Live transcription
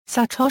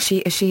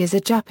Satoshi Ishii is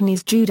a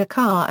Japanese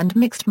judoka and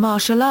mixed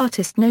martial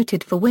artist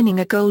noted for winning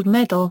a gold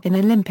medal in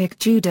Olympic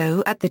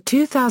Judo at the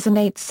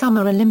 2008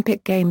 Summer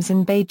Olympic Games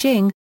in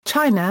Beijing,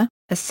 China,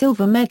 a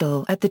silver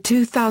medal at the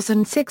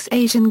 2006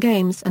 Asian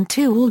Games and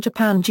 2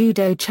 All-Japan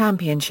Judo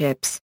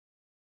Championships.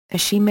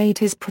 Ishii made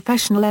his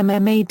professional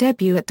MMA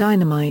debut at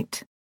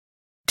Dynamite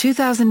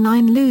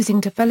 2009, losing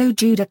to fellow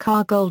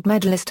judoka gold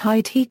medalist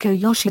Hidehiko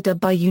Yoshida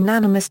by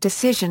unanimous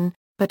decision,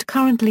 but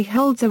currently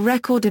holds a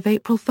record of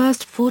April 1,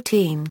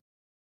 14.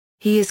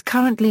 He is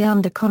currently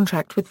under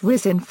contract with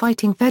Rizin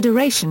Fighting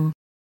Federation.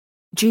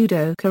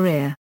 Judo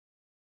career.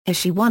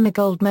 Ishii won a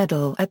gold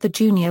medal at the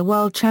Junior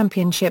World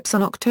Championships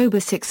on October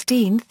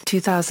 16,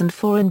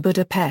 2004 in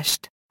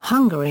Budapest,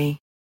 Hungary.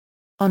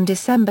 On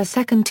December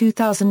 2,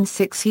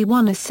 2006 he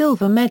won a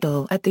silver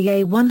medal at the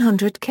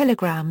A100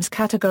 kg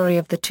category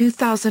of the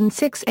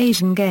 2006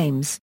 Asian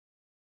Games.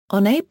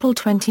 On April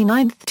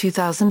 29,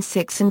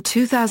 2006 and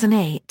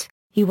 2008,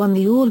 he won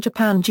the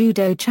All-Japan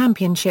Judo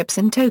Championships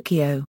in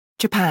Tokyo,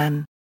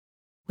 Japan.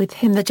 With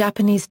him the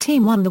Japanese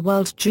team won the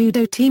World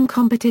Judo Team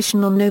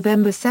competition on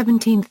November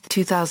 17,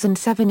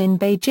 2007 in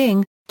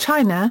Beijing,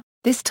 China,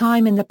 this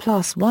time in the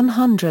plus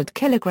 100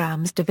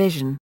 kg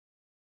division.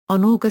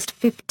 On August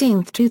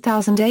 15,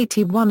 2008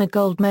 he won a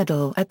gold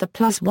medal at the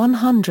plus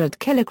 100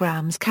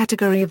 kg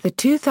category of the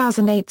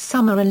 2008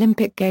 Summer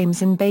Olympic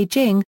Games in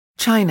Beijing,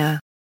 China.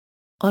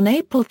 On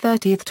April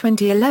 30,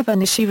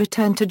 2011 Ishii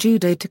returned to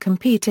judo to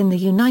compete in the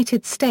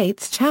United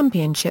States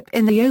Championship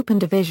in the Open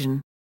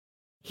Division.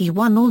 He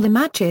won all the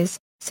matches,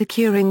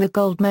 securing the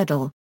gold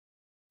medal.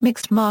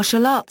 Mixed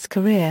martial arts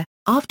career.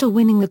 After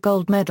winning the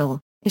gold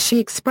medal, Ishii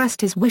expressed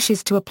his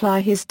wishes to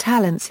apply his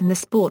talents in the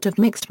sport of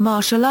mixed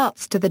martial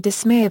arts to the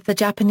dismay of the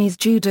Japanese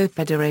Judo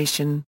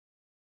Federation.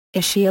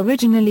 Ishii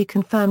originally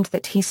confirmed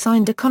that he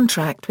signed a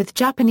contract with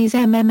Japanese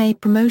MMA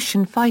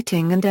promotion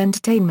Fighting and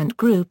Entertainment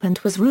Group and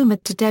was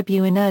rumored to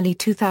debut in early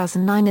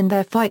 2009 in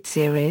their fight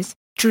series,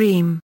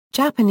 Dream.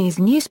 Japanese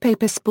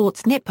newspaper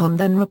Sports Nippon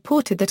then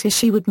reported that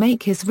Ishii would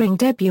make his ring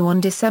debut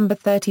on December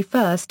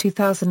 31,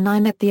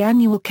 2009 at the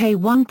annual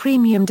K1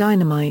 Premium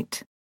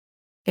Dynamite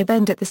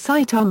event at the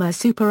Saitama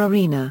Super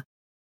Arena.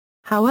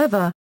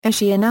 However,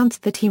 Ishii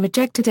announced that he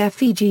rejected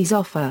FIG's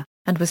offer,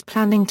 and was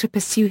planning to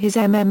pursue his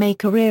MMA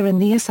career in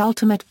the US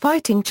Ultimate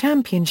Fighting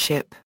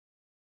Championship.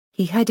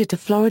 He headed to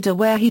Florida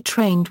where he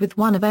trained with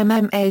one of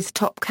MMA's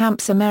top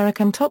camps,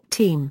 American Top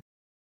Team.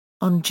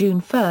 On June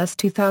 1,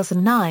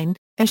 2009,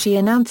 Ishii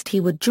announced he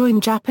would join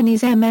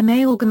Japanese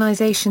MMA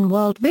organization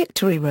World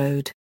Victory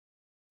Road.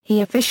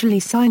 He officially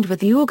signed with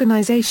the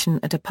organization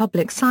at a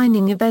public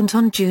signing event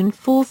on June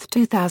 4,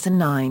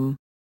 2009.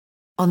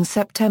 On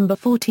September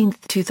 14,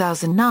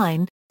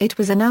 2009, it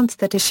was announced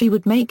that Ishii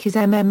would make his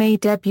MMA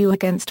debut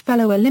against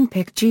fellow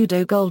Olympic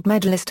Judo gold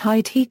medalist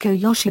Hidehiko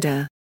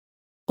Yoshida.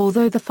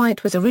 Although the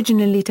fight was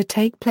originally to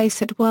take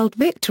place at World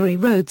Victory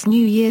Road's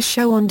New Year's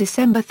show on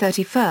December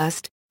 31,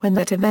 when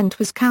that event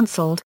was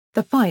cancelled,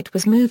 the fight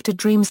was moved to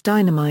Dream's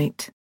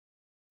Dynamite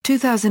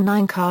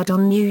 2009 card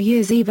on New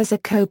Year's Eve as a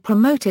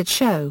co-promoted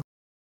show.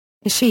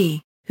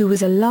 Ishii, who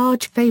was a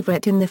large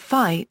favorite in the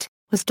fight,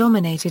 was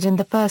dominated in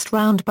the first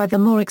round by the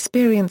more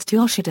experienced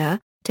Yoshida,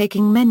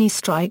 taking many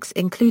strikes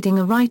including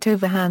a right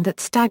overhand that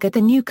staggered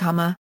the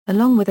newcomer,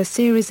 along with a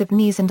series of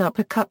knees and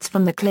uppercuts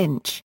from the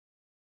clinch.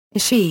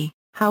 Ishii,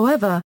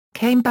 however,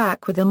 came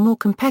back with a more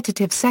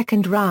competitive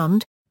second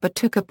round, but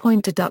took a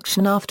point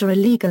deduction after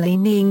illegally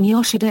kneeing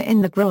Yoshida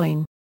in the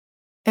groin.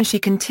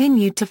 Ishii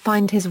continued to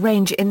find his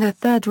range in the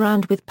third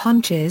round with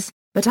punches,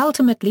 but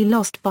ultimately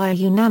lost via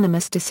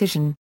unanimous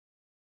decision.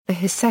 For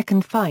his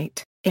second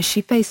fight,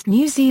 Ishii faced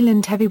New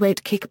Zealand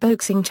heavyweight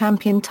kickboxing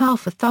champion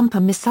Tafa Thumper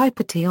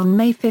Misipati on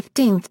May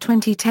 15,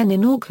 2010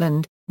 in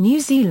Auckland, New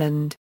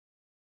Zealand.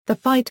 The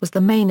fight was the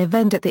main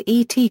event at the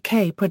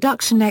ETK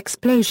Production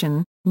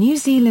Explosion, New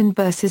Zealand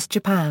vs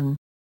Japan.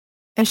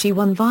 Ishii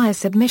won via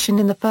submission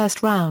in the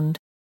first round.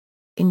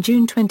 In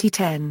June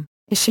 2010,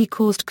 Ishii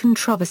caused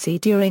controversy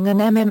during an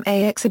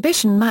MMA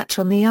exhibition match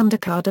on the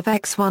undercard of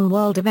X1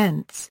 World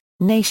Events,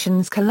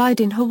 Nations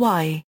Collide in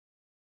Hawaii.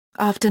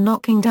 After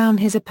knocking down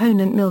his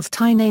opponent Nils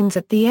Tynanes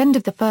at the end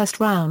of the first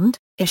round,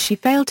 Ishii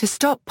failed to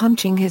stop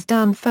punching his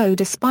down foe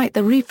despite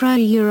the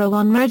referee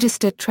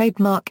unregistered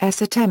trademark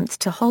S attempts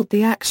to halt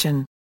the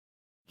action.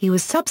 He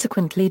was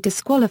subsequently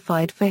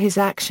disqualified for his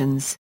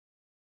actions.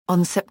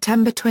 On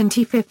September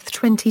 25,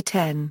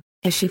 2010,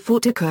 Ishii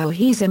fought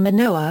Takuhisa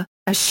Manoa,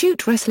 a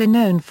shoot wrestler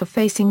known for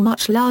facing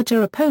much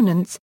larger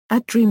opponents,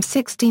 at Dream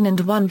 16 and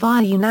won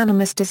via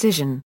unanimous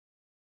decision.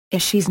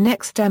 Ishii's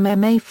next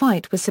MMA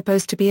fight was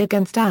supposed to be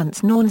against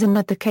Ants Nornson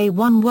at the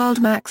K1 World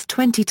Max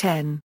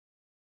 2010.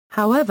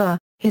 However,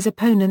 his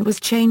opponent was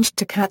changed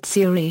to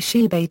Katsuyori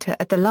Shibata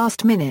at the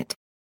last minute.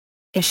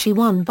 Ishii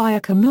won via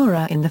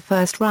Kimura in the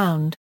first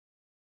round.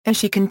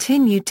 Ishii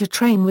continued to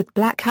train with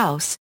Black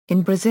House,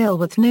 in Brazil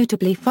with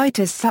notably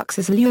fighters such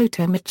as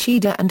Lyoto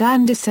Machida and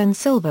Anderson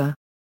Silva.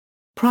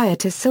 Prior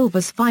to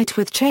Silva's fight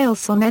with Chael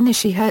Sonnen,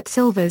 Ishii hurt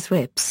Silva's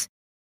ribs.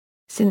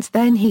 Since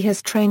then he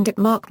has trained at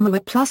Mark Moore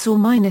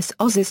 ±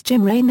 Oz's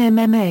Gym Rain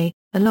MMA,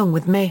 along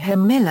with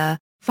Mayhem Miller,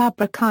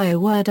 Fabricio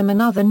Werdum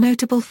and other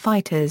notable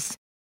fighters.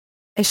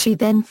 Ishii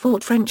then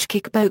fought French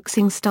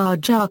kickboxing star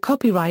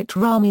copyright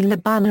Rami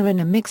Labanna in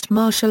a mixed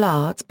martial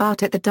arts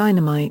bout at the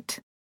Dynamite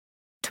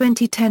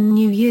 2010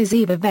 New Year's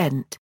Eve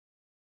event.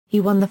 He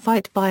won the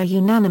fight via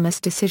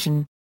unanimous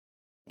decision.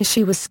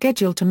 Ishii was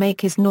scheduled to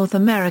make his North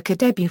America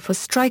debut for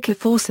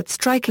Strikeforce at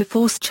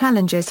Strikeforce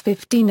Challengers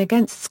 15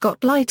 against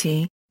Scott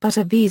Lighty, but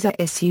a visa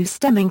issue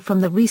stemming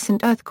from the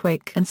recent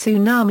earthquake and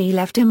tsunami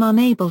left him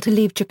unable to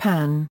leave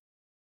Japan.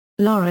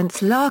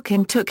 Lawrence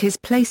Larkin took his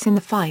place in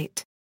the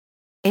fight.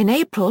 In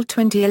April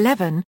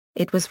 2011,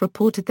 it was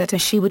reported that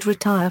Ishii would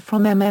retire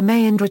from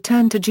MMA and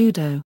return to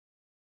judo.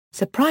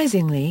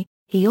 Surprisingly,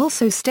 he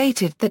also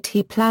stated that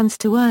he plans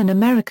to earn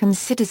American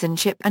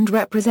citizenship and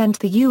represent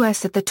the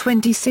U.S. at the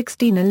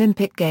 2016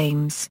 Olympic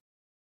Games.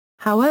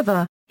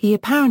 However, he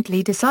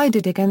apparently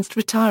decided against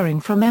retiring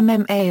from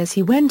MMA as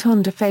he went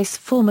on to face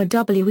former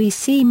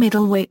WEC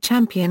middleweight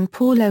champion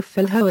Paulo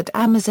Filho at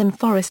Amazon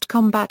Forest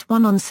Combat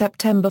 1 on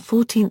September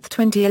 14,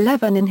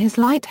 2011 in his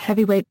light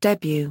heavyweight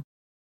debut.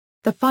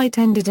 The fight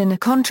ended in a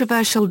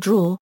controversial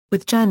draw,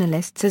 with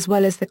journalists as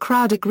well as the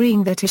crowd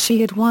agreeing that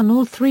Ishii had won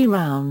all 3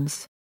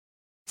 rounds.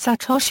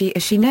 Satoshi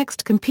Ishii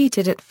next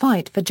competed at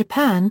Fight for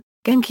Japan,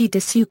 Genki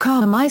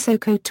Tsukuba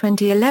Meisoko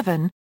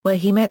 2011, where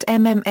he met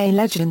MMA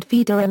legend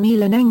Fedor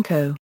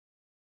Emelianenko.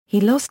 He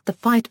lost the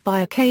fight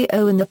via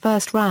KO in the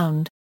first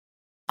round.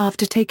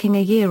 After taking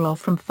a year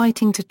off from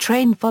fighting to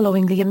train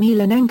following the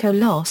Emelianenko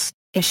loss,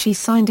 Ishii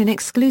signed an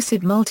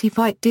exclusive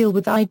multi-fight deal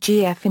with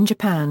IGF in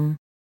Japan.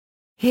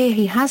 Here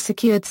he has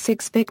secured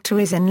 6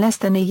 victories in less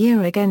than a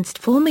year against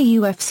former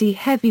UFC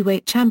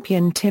heavyweight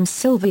champion Tim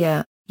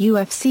Sylvia,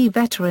 UFC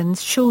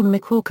veterans Sean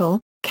McCorkle,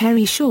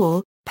 Kerry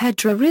Shaw,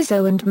 Pedro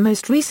Rizzo and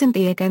most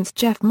recently against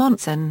Jeff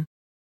Monson.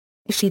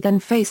 Ishii then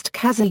faced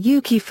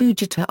Kazuyuki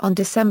Fujita on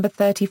December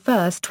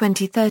 31,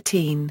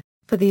 2013,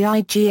 for the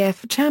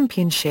IGF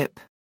Championship.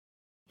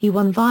 He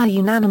won via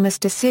unanimous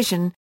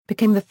decision,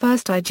 became the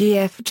first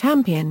IGF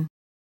champion.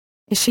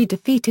 Ishii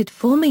defeated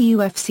former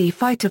UFC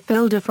fighter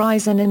Phil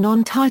DeVries in a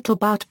non-title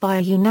bout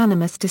via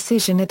unanimous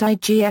decision at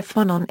IGF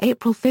 1 on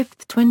April 5,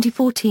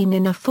 2014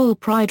 in a full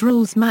Pride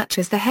Rules match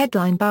as the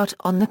headline bout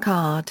on the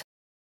card.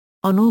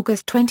 On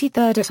August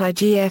 23 at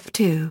IGF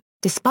 2,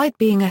 despite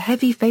being a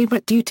heavy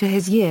favorite due to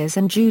his years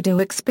and judo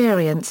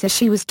experience,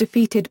 Ishii was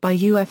defeated by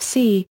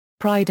UFC,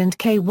 Pride and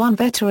K1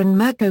 veteran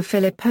Mirko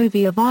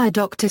Filipovic via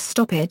doctor's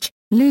stoppage,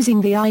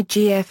 losing the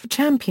IGF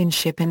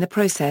championship in the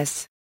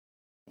process.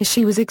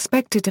 Ishii was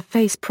expected to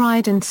face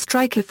Pride and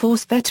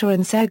Strikeforce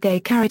veteran Sergey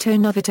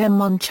Kharitonov at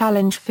M1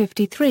 Challenge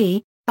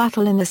 53,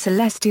 Battle in the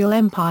Celestial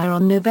Empire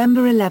on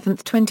November 11,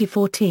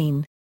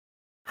 2014.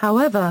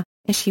 However,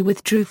 Ishii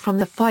withdrew from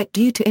the fight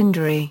due to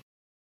injury.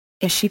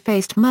 Ishii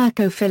faced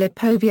Mirko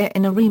Filipovic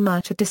in a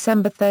rematch at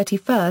December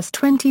 31,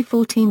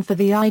 2014 for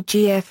the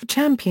IGF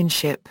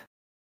Championship.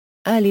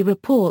 Early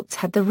reports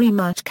had the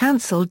rematch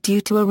cancelled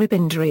due to a rib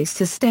injury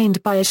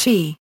sustained by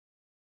Ishii.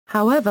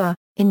 However,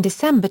 in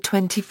December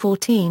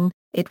 2014,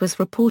 it was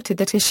reported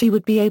that Ishii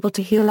would be able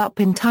to heal up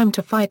in time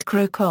to fight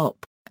Cro Cop,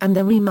 and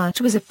the rematch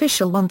was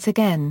official once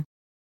again.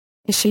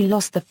 Ishii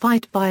lost the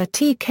fight via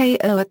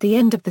TKO at the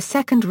end of the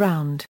second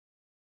round.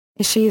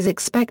 Ishii is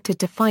expected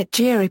to fight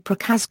Jiri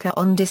Prochazka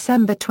on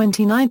December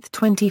 29,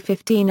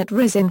 2015 at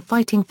Rizin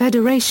Fighting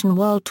Federation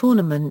World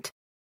Tournament.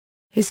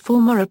 His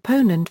former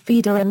opponent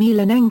Fedor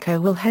Emelianenko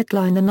will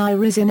headline the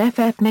Rizin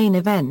FF main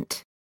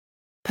event.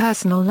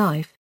 Personal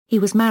life: he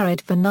was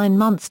married for 9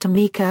 months to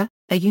Mika,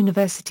 a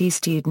university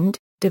student,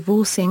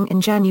 divorcing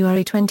in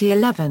January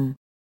 2011.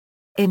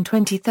 In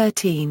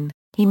 2013,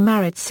 he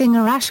married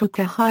singer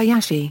Ashoka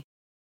Hayashi.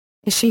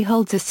 Ishii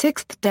holds a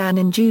 6th dan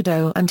in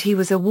judo and he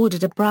was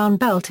awarded a brown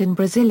belt in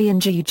Brazilian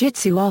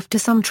Jiu-Jitsu after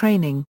some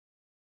training.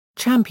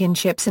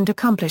 Championships and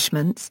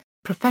accomplishments: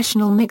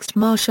 Professional Mixed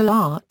Martial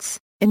Arts,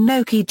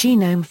 Inoki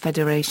Genome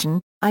Federation,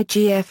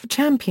 IGF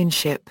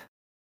Championship.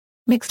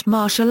 Mixed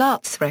Martial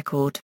Arts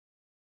Record.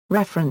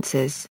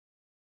 References.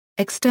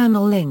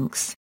 External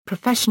links: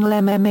 Professional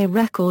MMA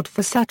record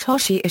for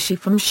Satoshi Ishii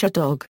from Shadog.